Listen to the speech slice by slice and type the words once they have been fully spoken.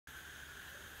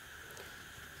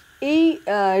এই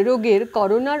রোগের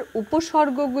করোনার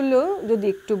উপসর্গগুলো যদি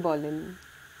একটু বলেন।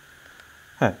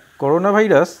 হ্যাঁ, করোনা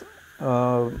ভাইরাস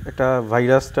একটা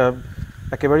ভাইরাসটা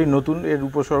একেবারেই নতুন। এর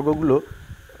উপসর্গগুলো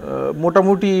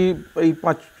মোটামুটি এই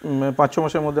 5-6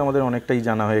 মাসের মধ্যে আমাদের অনেকটাই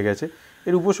জানা হয়ে গেছে।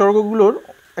 এর উপসর্গগুলোর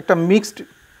একটা মিক্সড,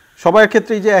 সবার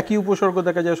ক্ষেত্রেই যে একই উপসর্গ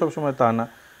দেখা যায় সবসময় তা না।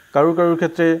 কারুর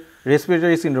ক্ষেত্রে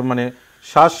রেসপিরেটরি সিনড্রোম মানে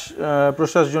শ্বাস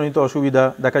প্রশ্বাসজনিত অসুবিধা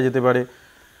দেখা যেতে পারে।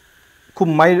 খুব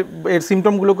মাইল্ড, এর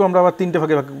সিমটমগুলোকে আমরা আবার 3টে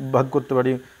ভাগে ভাগ করতে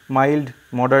পারি: মাইল্ড,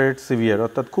 মডারেট, সিভিয়ার।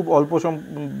 অর্থাৎ খুব অল্প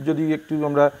যদি একটু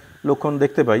আমরা লক্ষণ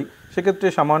দেখতে পাই, সেক্ষেত্রে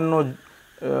সামান্য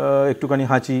একটুখানি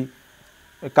হাঁচি,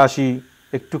 কাশি,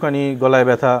 একটুখানি গলায়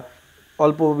ব্যথা,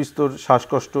 অল্প বিস্তর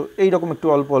শ্বাসকষ্ট, এই রকম একটু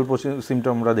অল্প অল্প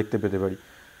সিমটম আমরা দেখতে পেতে পারি।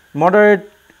 মডারেট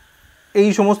এই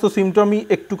সমস্ত সিমটমই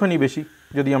একটুখানি বেশি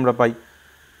যদি আমরা পাই,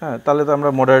 হ্যাঁ, তাহলে তো আমরা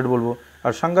মডারেট বলবো।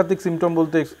 আর সাংঘাতিক সিমটম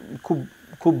বলতে খুব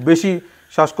খুব বেশি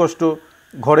শ্বাসকষ্ট,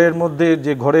 ঘরের মধ্যে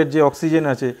যে ঘরের যে অক্সিজেন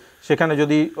আছে সেখানে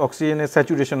যদি অক্সিজেনের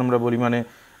স্যাচুরেশন আমরা বলি, মানে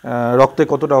রক্তে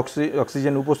কতটা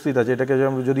অক্সিজেন উপস্থিত আছে এটাকে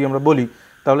যদি আমরা বলি,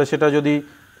 তাহলে সেটা যদি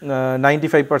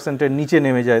 95%-এর নিচে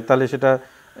নেমে যায় তাহলে সেটা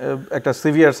একটা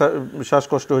সিভিয়ার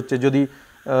শ্বাসকষ্ট হচ্ছে। যদি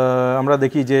আমরা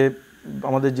দেখি যে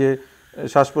আমাদের যে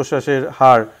শ্বাস প্রশ্বাসের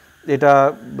হার এটা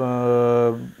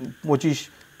 25,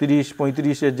 30,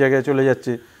 35-এর জায়গায় চলে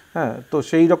যাচ্ছে, হ্যাঁ, তো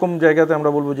সেই রকম জায়গাতে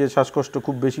আমরা বলবো যে শ্বাসকষ্ট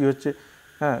খুব বেশি হচ্ছে।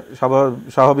 হ্যাঁ,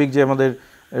 স্বাভাবিক যে আমাদের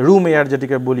রুম এয়ার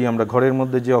যেটাকে বলি আমরা, ঘরের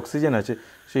মধ্যে যে অক্সিজেন আছে,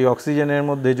 সেই অক্সিজেনের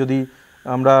মধ্যে যদি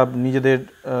আমরা নিজেদের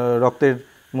রক্তের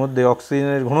মধ্যে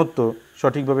অক্সিজেনের ঘনত্ব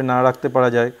সঠিকভাবে না রাখতে পারা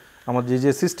যায়, আমাদের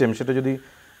যে সিস্টেম সেটা যদি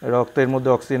রক্তের মধ্যে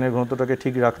অক্সিজেনের ঘনত্বটাকে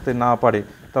ঠিক রাখতে না পারে,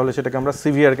 তাহলে সেটাকে আমরা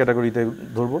সিভিয়ার ক্যাটাগরিতে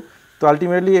ধরবো। তো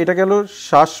আলটিমেটলি এটা গেল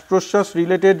শ্বাস প্রশ্বাস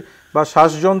রিলেটেড বা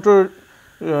শ্বাসযন্ত্র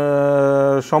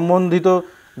সম্বন্ধিত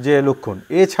যে লক্ষণ।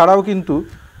 এছাড়াও কিন্তু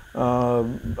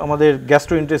আমাদের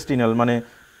গ্যাস্ট্রোইন্টেস্টিনাল মানে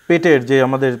পেটের যে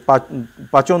আমাদের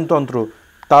পাচনতন্ত্র,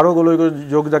 তারও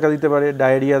গোলযোগ দেখা দিতে পারে,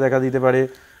 ডায়রিয়া দেখা দিতে পারে।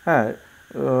 হ্যাঁ,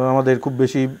 আমাদের খুব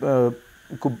বেশি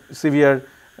খুব সিভিয়ার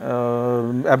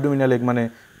অ্যাবডোমিনাল এক মানে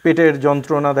পেটের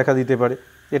যন্ত্রণা দেখা দিতে পারে,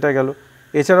 এটা গেল।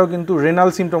 এছাড়াও কিন্তু রেনাল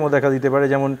সিমটমও দেখা দিতে পারে,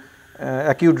 যেমন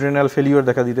অ্যাকিউট রেনাল ফেলিওর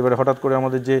দেখা দিতে পারে। হঠাৎ করে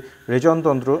আমাদের যে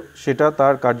রেচনতন্ত্র সেটা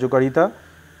তার কার্যকারিতা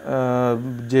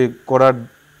যে করার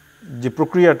যে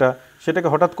প্রক্রিয়াটা, সেটাকে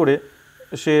হঠাৎ করে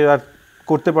সে আর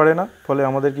করতে পারে না, ফলে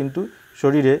আমাদের কিন্তু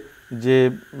শরীরে যে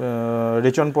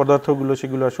রেচন পদার্থগুলো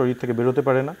সেগুলো আর শরীর থেকে বেরোতে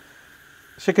পারে না।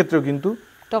 সেক্ষেত্রেও কিন্তু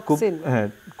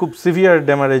খুব সিভিয়ার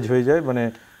ড্যামেজ হয়ে যায়, মানে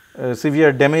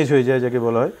সিভিয়ার ড্যামেজ হয়ে যায় যাকে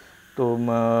বলা হয়। তো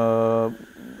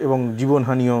এবং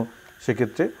জীবনহানিও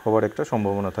সেক্ষেত্রে হওয়ার একটা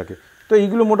সম্ভাবনা থাকে। তো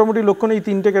এইগুলো মোটামুটি লক্ষণ, এই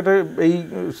 3টে এই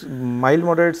মাইল্ড,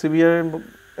 মডারেট, সিভিয়ারের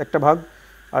একটা ভাগ,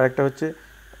 আর একটা হচ্ছে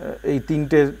এই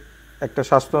 3টের একটা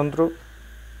শ্বাসতন্ত্র,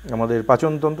 আমাদের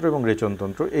পাচনতন্ত্র এবং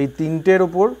রেচনতন্ত্র, এই 3টের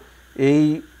ওপর এই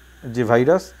যে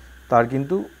ভাইরাস তার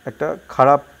কিন্তু একটা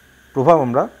খারাপ প্রভাব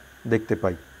আমরা দেখতে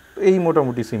পাই। তো এই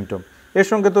মোটামুটি সিমটম। এর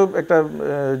সঙ্গে তো একটা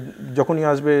যখনই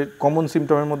আসবে কমন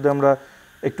সিমটমের মধ্যে আমরা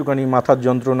একটুখানি মাথার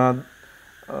যন্ত্রণা,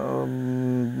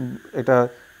 এটা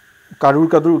কারুর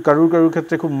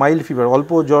ক্ষেত্রে খুব মাইল্ড ফিভার,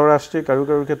 অল্প জ্বর আসছে,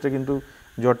 কারুর ক্ষেত্রে কিন্তু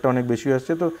জ্বরটা অনেক বেশি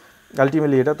আসছে। তো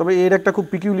আলটিমেটলি এটা, তবে এর একটা খুব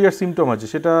পিকিউলিয়ার সিমটম আছে,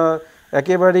 সেটা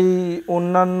একেবারেই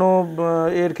অন্যান্য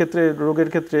এর ক্ষেত্রে, রোগের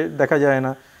ক্ষেত্রে দেখা যায়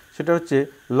না। সেটা হচ্ছে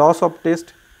loss of test,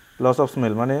 loss of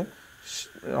smell. মানে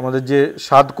আমাদের যে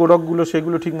স্বাদ কোরকগুলো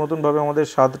সেগুলো ঠিক মতনভাবে আমাদের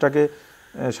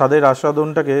স্বাদের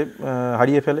আস্বাদনটাকে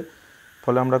হারিয়ে ফেলে,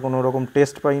 ফলে আমরা কোনো রকম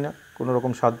টেস্ট পাই না, কোনো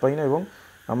রকম স্বাদ পাই না, এবং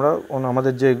আমরা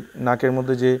আমাদের যে নাকের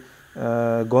মধ্যে যে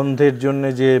গন্ধের জন্যে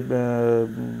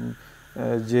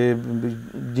যে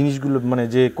জিনিসগুলো মানে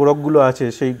যে কোরকগুলো আছে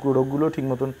সেই কোরকগুলো ঠিক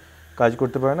মতন কাজ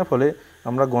করতে পারে না, ফলে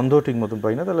আমরা গন্ধ ঠিক মতন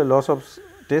পাই না। তাহলে loss of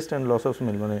test and loss of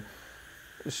smell, মানে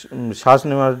শ্বাস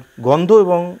নেওয়ার গন্ধ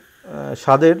এবং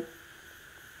স্বাদের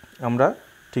আমরা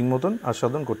ঠিক মতন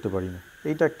আস্বাদন করতে পারি না,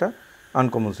 এইটা একটা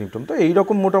আনকমন সিমটম। তো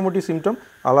এইরকম মোটামুটি সিমটম,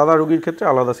 আলাদা রোগীর ক্ষেত্রে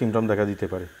আলাদা সিমটম দেখা দিতে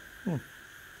পারে।